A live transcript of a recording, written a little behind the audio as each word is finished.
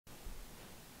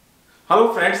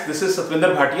Hello friends, this is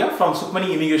Satvinder from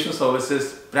Sukhmani Immigration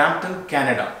Services, Brampton,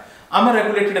 Canada. I'm a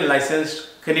regulated and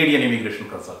licensed Canadian immigration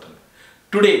consultant.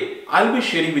 Today, I'll be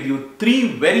sharing with you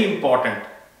 3 very important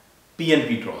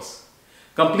PNP draws.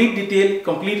 Complete detail,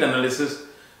 complete analysis.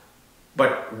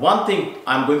 But one thing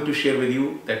I'm going to share with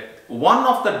you that one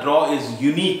of the draw is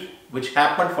unique, which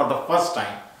happened for the first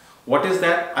time. What is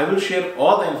that? I will share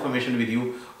all the information with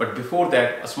you. But before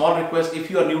that, a small request,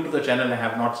 if you are new to the channel and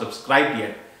have not subscribed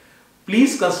yet,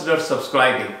 please consider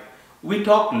subscribing. We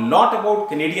talk a lot about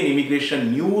Canadian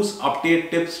immigration news, update,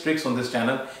 tips, tricks on this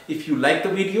channel. If you like the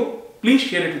video, please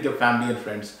share it with your family and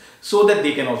friends so that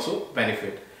they can also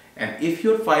benefit. And if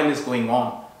your file is going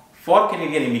on for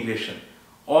Canadian immigration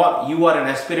or you are an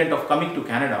aspirant of coming to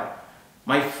Canada,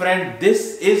 my friend,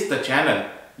 this is the channel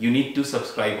you need to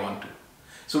subscribe on to.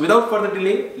 So without further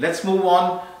delay, let's move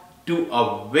on to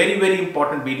a very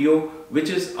important video which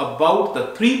is about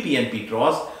the 3 PNP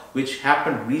draws which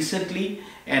happened recently,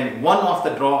 and one of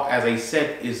the draw, as I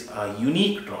said, is a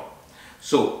unique draw.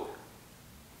 So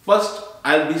first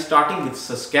I'll be starting with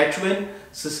Saskatchewan.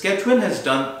 Saskatchewan has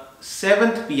done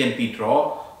 7th PNP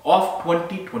draw of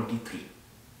 2023.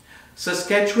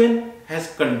 Saskatchewan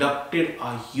has conducted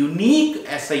a unique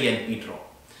SINP draw.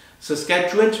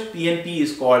 Saskatchewan's PNP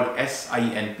is called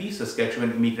SINP,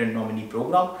 Saskatchewan Immigrant Nominee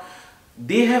Program.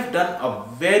 They have done a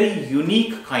very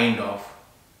unique kind of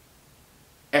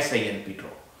SINP draw.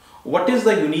 What is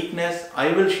the uniqueness?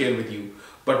 I will share with you.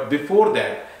 But before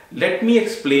that, let me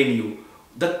explain you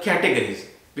the categories,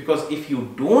 because if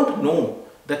you don't know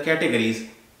the categories,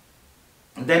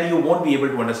 then you won't be able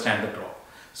to understand the draw.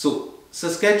 So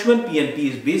Saskatchewan PNP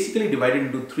is basically divided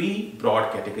into 3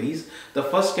 broad categories. The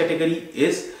first category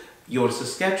is your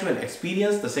Saskatchewan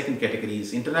experience, the second category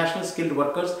is international skilled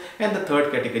workers, and the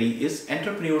third category is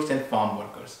entrepreneurs and farm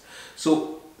workers.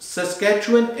 So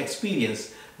Saskatchewan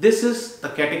experience, this is the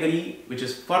category which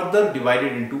is further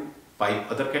divided into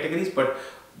 5 other categories, but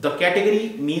the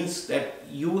category means that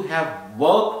you have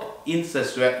worked in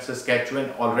Saskatchewan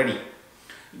already.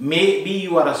 Maybe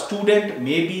you are a student,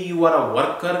 maybe you are a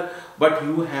worker, but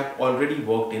you have already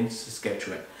worked in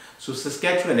Saskatchewan. So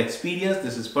Saskatchewan experience,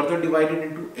 this is further divided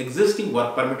into existing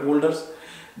work permit holders,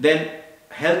 then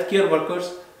healthcare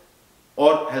workers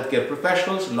or healthcare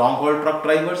professionals, long haul truck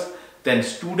drivers, then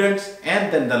students,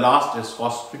 and then the last is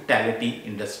hospitality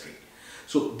industry.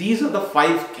 So these are the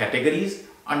 5 categories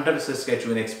under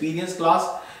Saskatchewan experience class.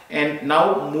 And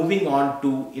now moving on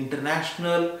to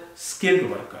international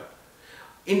skilled worker.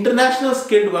 International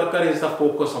skilled worker is the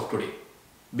focus of today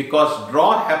because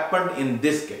draw happened in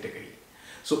this category.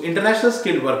 So international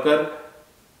skilled worker,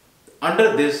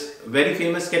 under this very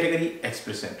famous category,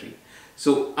 express entry.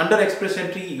 So under express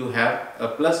entry you have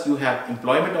plus you have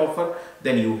employment offer,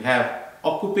 then you have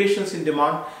occupations in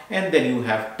demand, and then you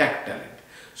have tech talent.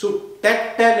 So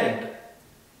tech talent,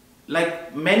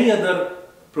 like many other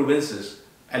provinces,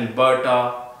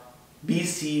 Alberta,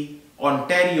 BC,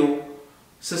 Ontario,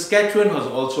 Saskatchewan has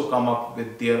also come up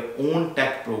with their own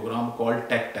tech program called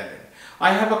Tech Talent.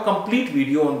 I have a complete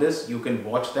video on this, you can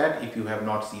watch that if you have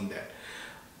not seen that.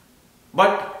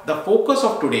 But the focus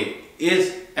of today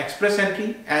is express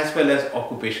entry as well as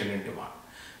occupation in demand.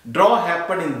 Draw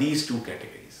happened in these 2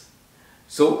 categories.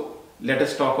 So let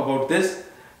us talk about this.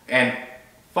 And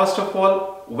first of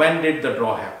all, when did the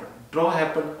draw happen? Draw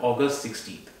happened August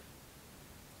 16th.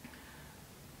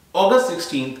 August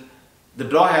 16th, the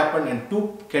draw happened in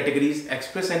 2 categories,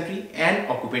 express entry and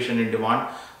occupation in demand.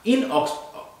 In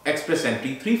express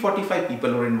entry, 345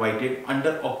 people were invited.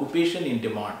 Under occupation in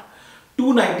demand,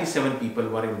 297 people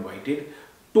were invited.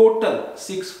 Total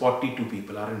 642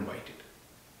 people are invited.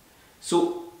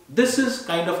 So this is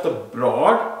kind of the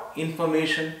broad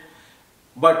information,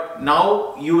 but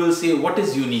now you will say what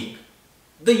is unique.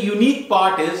 The unique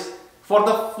part is, for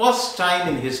the first time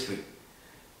in history,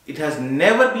 it has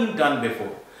never been done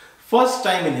before. First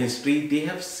time in history, they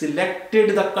have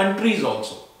selected the countries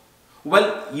also.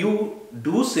 Well, you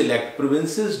do select,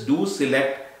 provinces do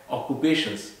select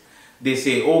occupations. They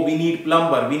say, oh, we need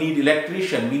plumber, we need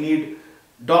electrician, we need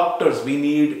doctors, we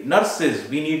need nurses,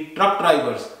 we need truck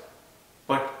drivers.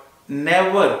 But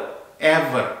never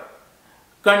ever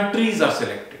countries are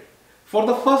selected. For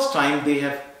the first time, they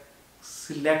have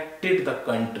selected the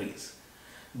countries,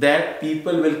 that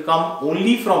people will come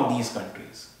only from these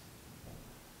countries.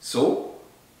 So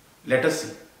let us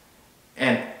see.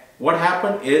 And what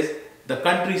happened is the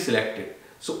country selected.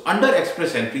 So under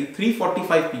express entry,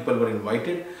 345 people were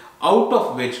invited, out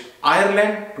of which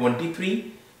Ireland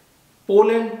 23,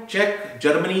 Poland, Czech,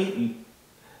 Germany,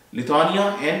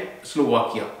 Lithuania and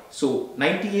Slovakia. So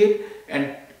 98,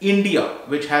 and India,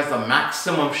 which has the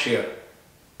maximum share,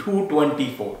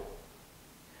 224.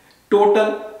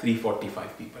 Total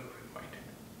 345 people were invited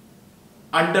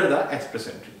under the express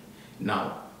entry.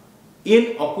 Now,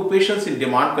 in occupations in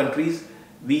demand countries,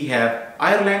 we have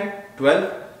Ireland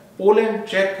 12, Poland,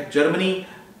 Czech, Germany,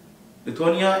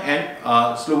 Lithuania and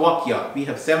Slovakia. We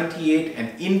have 78, and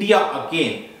India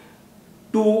again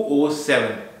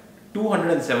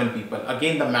 207 people.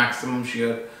 Again the maximum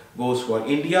share goes for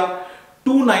India.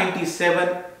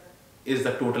 297 is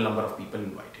the total number of people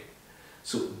invited.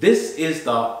 So this is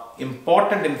the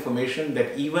important information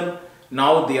that even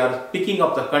now they are picking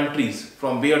up the countries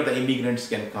from where the immigrants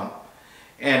can come.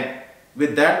 And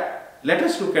with that, let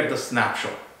us look at the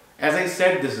snapshot. As I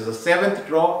said, this is the 7th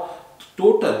draw.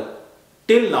 Total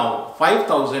till now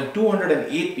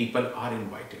 5,208 people are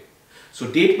invited. So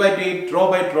date by date, draw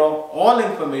by draw, all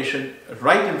information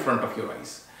right in front of your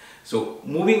eyes. So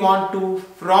moving on to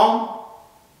from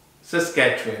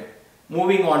Saskatchewan,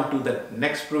 moving on to the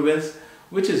next province,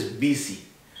 which is BC.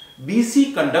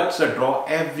 BC conducts a draw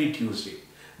every Tuesday.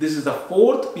 This is the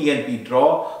 4th PNP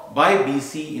draw by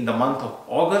BC in the month of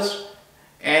August,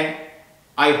 and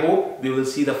I hope we will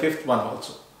see the 5th one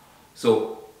also.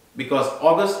 So because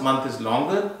August month is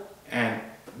longer and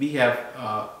we have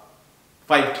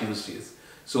 5 Tuesdays.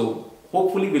 So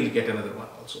hopefully we'll get another one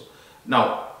also.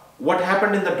 Now, what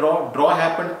happened in the draw? Draw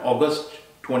happened August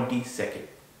 22nd.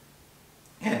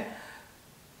 And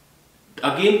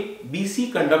again,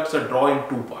 BC conducts a draw in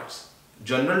 2 parts,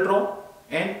 general draw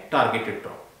and targeted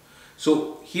draw.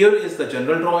 So here is the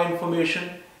general draw information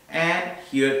and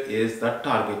here is the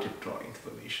targeted draw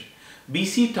information.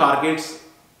 BC targets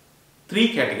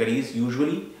 3 categories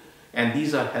usually, and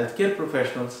these are healthcare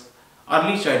professionals,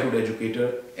 early childhood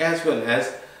educator, as well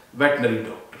as veterinary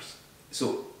doctors.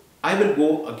 So I will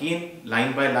go again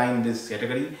line by line in this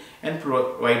category and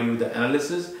provide you the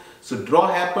analysis. So draw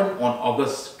happened on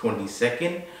August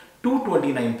 22nd.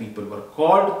 229 people were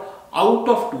called. Out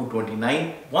of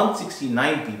 229,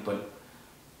 169 people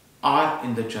are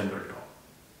in the general draw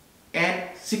and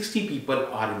 60 people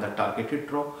are in the targeted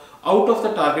draw. Out of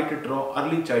the targeted draw,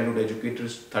 early childhood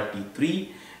educators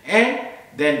 33, and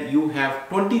then you have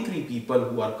 23 people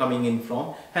who are coming in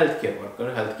from healthcare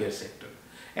worker, healthcare sector,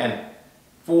 and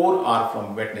 4 are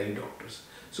from veterinary doctors.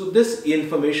 So this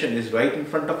information is right in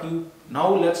front of you.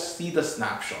 Now let's see the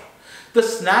snapshot. The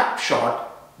snapshot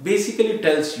basically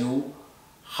tells you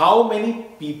how many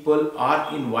people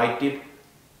are invited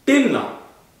till now.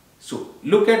 So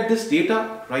look at this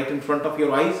data right in front of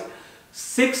your eyes.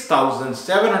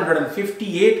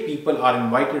 6,758 people are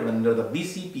invited under the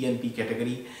BCPNP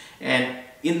category, and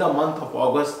in the month of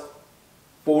August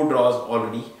 4 draws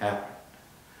already happened.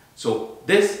 So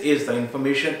this is the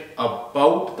information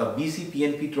about the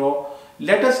BCPNP draw.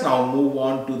 Let us now move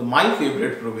on to my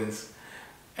favorite province,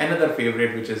 another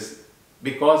favorite, which is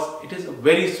because it is a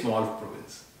very small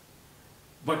province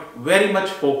but very much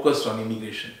focused on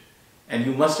immigration, and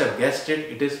you must have guessed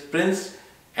it, it is Prince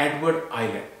Edward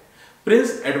Island.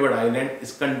 Prince Edward Island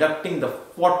is conducting the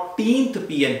 14th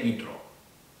PNP draw.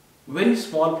 Very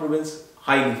small province,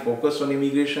 highly focused on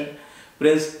immigration,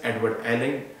 Prince Edward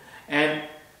Island. And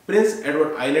Prince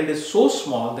Edward Island is so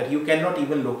small that you cannot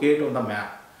even locate on the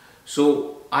map.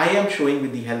 So I am showing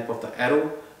with the help of the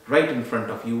arrow right in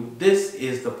front of you. This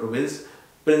is the province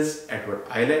Prince Edward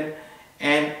Island,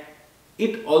 and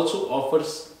it also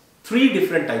offers 3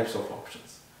 different types of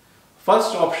options.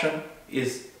 First option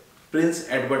is Prince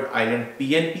Edward Island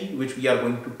PNP, which we are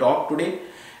going to talk today.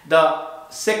 The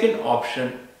second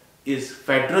option is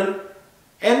federal,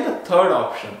 and the third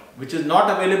option, which is not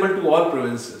available to all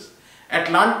provinces.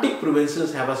 Atlantic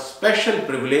provinces have a special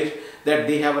privilege that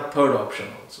they have a third option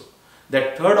also.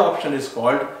 That third option is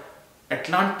called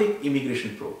Atlantic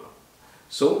Immigration Program.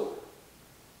 So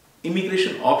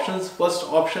immigration options, first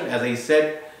option, as I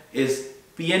said, is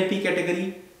PNP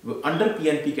category. Under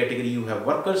PNP category you have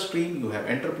worker stream, you have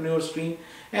entrepreneur stream,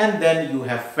 and then you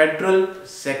have federal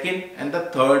second, and the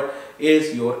third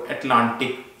is your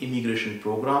Atlantic Immigration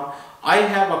Program. I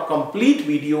have a complete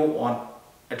video on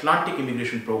Atlantic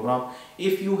Immigration Program.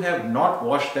 If you have not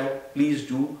watched that, please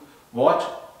do watch.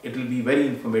 It will be very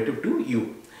informative to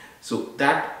you. So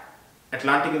that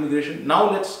Atlantic Immigration.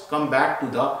 Now let's come back to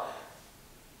the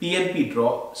PNP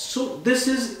draw. So this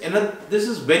is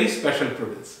very special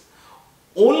province.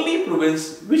 Only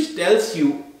province which tells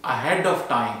you ahead of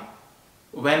time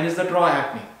when is the draw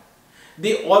happening.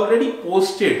 They already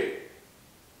posted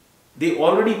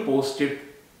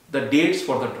the dates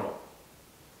for the draw.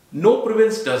 No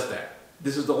province does that.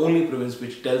 This is the only province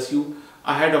which tells you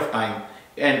ahead of time.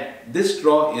 And this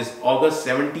draw is August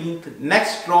 17th.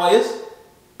 Next draw is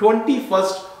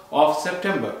 21st of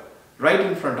September, right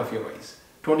in front of your eyes.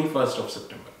 21st of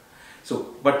September.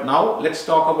 So, but now let's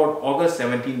talk about August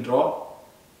 17 draw.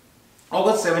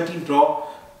 August 17 draw,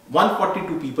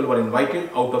 142 people were invited.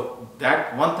 Out of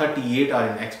that, 138 are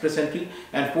in express entry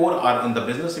and 4 are in the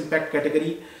business impact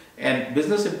category. And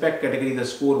business impact category, the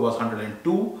score was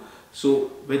 102.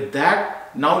 So with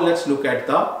that, now let's look at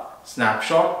the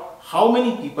snapshot. How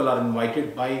many people are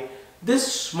invited by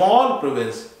this small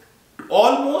province,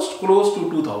 almost close to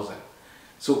 2000.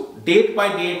 So date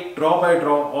by date, draw by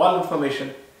draw, all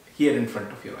information here in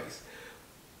front of your eyes.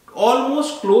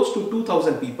 Almost close to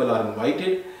 2000 people are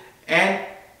invited, and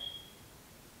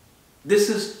this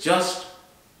is just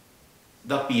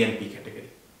the PNP category.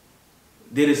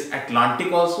 There is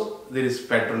Atlantic also, there is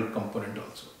federal component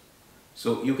also.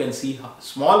 So you can see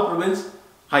small province,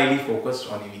 highly focused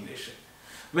on immigration.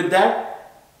 With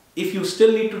that, if you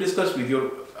still need to discuss with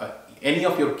your any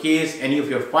of your case, any of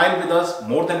your file with us,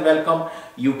 more than welcome.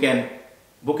 You can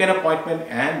book an appointment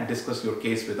and discuss your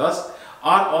case with us.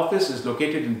 Our office is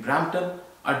located in Brampton.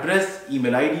 Address,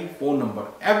 email ID, phone number,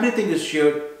 everything is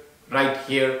shared right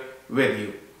here with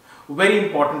you. Very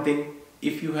important thing,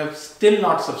 if you have still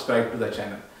not subscribed to the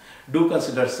channel, do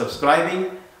consider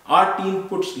subscribing. Our team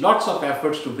puts lots of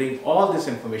efforts to bring all this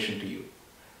information to you.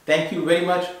 Thank you very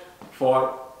much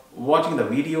for watching the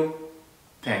video.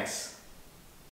 Thanks.